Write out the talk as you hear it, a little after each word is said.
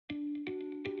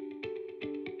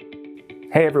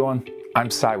Hey everyone, I'm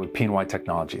Sai with PNY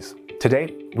Technologies.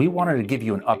 Today, we wanted to give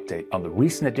you an update on the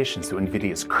recent additions to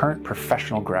NVIDIA's current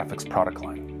professional graphics product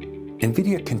line.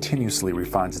 NVIDIA continuously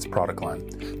refines its product line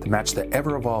to match the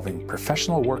ever-evolving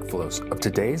professional workflows of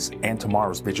today's and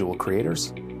tomorrow's visual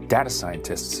creators, data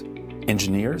scientists,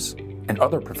 engineers, and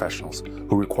other professionals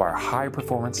who require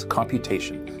high-performance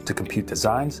computation to compute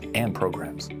designs and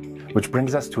programs. Which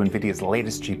brings us to NVIDIA's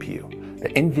latest GPU, the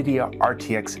NVIDIA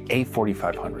RTX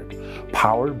A4500,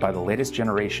 powered by the latest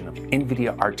generation of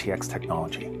NVIDIA RTX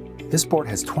technology. This board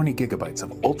has 20 gigabytes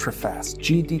of ultra-fast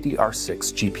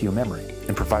GDDR6 GPU memory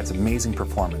and provides amazing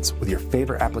performance with your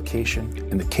favorite application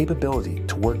and the capability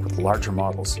to work with larger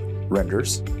models,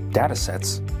 renders,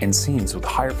 datasets, and scenes with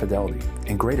higher fidelity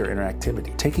and greater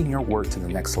interactivity, taking your work to the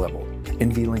next level.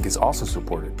 NVLink is also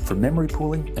supported for memory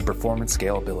pooling and performance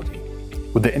scalability.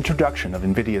 With the introduction of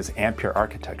NVIDIA's Ampere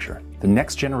architecture, the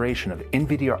next generation of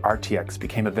NVIDIA RTX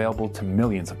became available to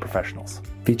millions of professionals,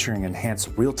 featuring enhanced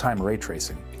real-time ray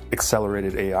tracing,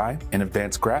 accelerated AI, and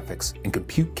advanced graphics and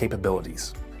compute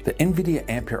capabilities. The NVIDIA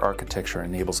Ampere architecture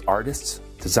enables artists,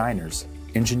 designers,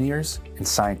 engineers, and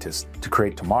scientists to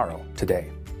create tomorrow,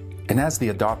 today. And as the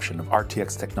adoption of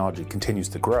RTX technology continues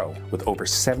to grow, with over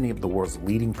 70 of the world's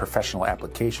leading professional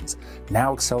applications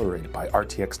now accelerated by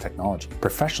RTX technology,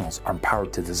 professionals are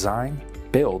empowered to design,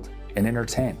 build, and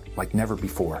entertain like never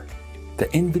before. The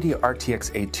NVIDIA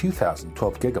RTX A2000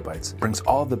 12GB brings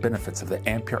all the benefits of the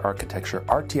Ampere architecture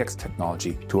RTX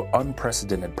technology to an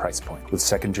unprecedented price point, with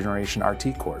second-generation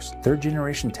RT cores,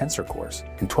 third-generation Tensor cores,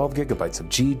 and 12GB of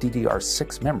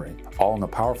GDDR6 memory, all in a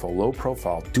powerful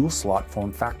low-profile dual-slot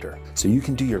form factor, so you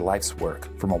can do your life's work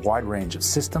from a wide range of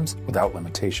systems without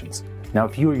limitations. Now,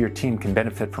 if you or your team can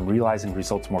benefit from realizing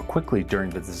results more quickly during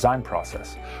the design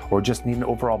process, or just need an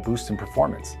overall boost in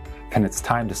performance, then it's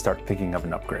time to start thinking of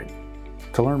an upgrade.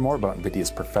 To learn more about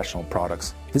NVIDIA's professional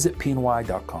products, visit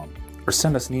pny.com or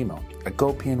send us an email at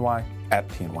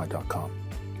gopny@pny.com.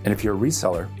 And if you're a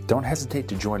reseller, don't hesitate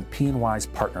to join PNY's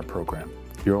partner program.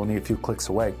 You're only a few clicks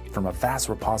away from a vast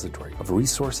repository of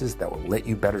resources that will let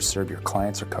you better serve your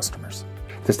clients or customers.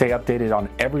 To stay updated on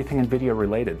everything NVIDIA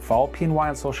related, follow PNY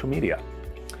on social media.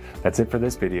 That's it for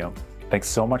this video. Thanks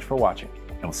so much for watching,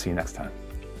 and we'll see you next time.